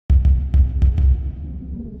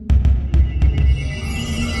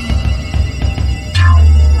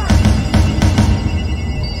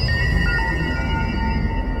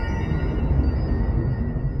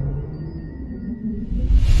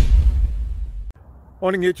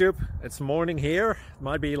Morning YouTube, it's morning here. It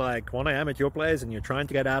might be like 1 a.m. at your place and you're trying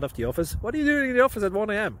to get out of the office. What are you doing in the office at 1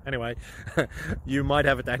 a.m? Anyway, you might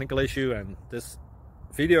have a technical issue and this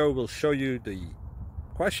video will show you the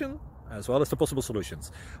question as well as the possible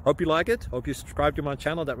solutions. Hope you like it, hope you subscribe to my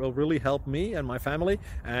channel. That will really help me and my family,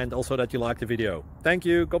 and also that you like the video. Thank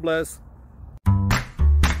you, God bless.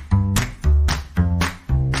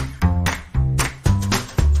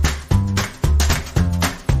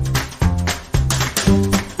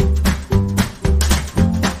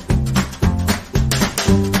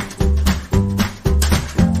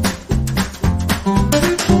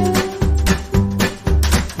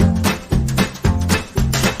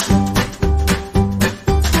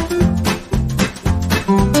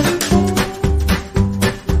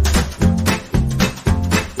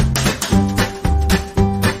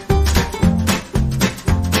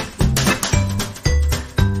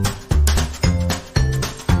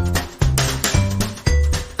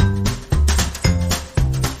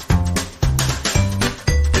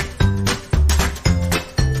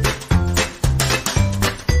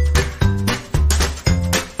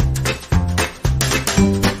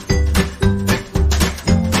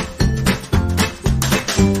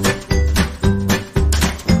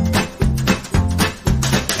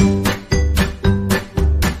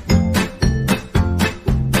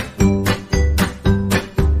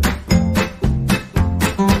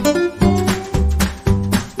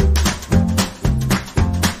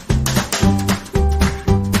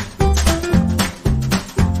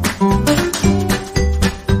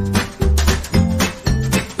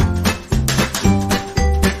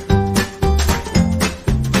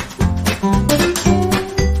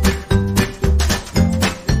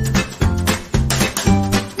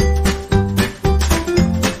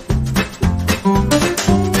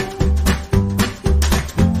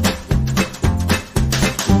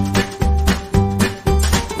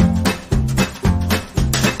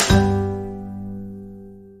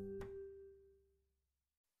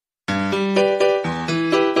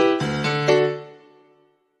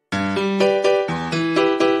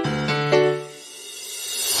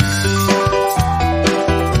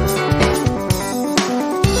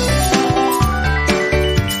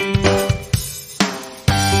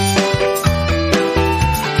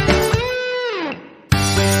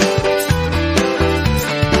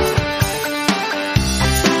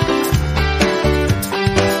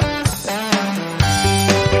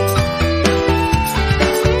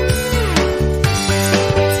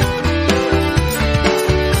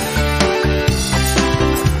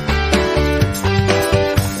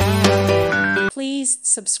 Please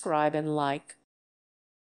subscribe and like.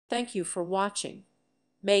 Thank you for watching.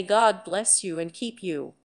 May God bless you and keep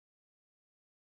you.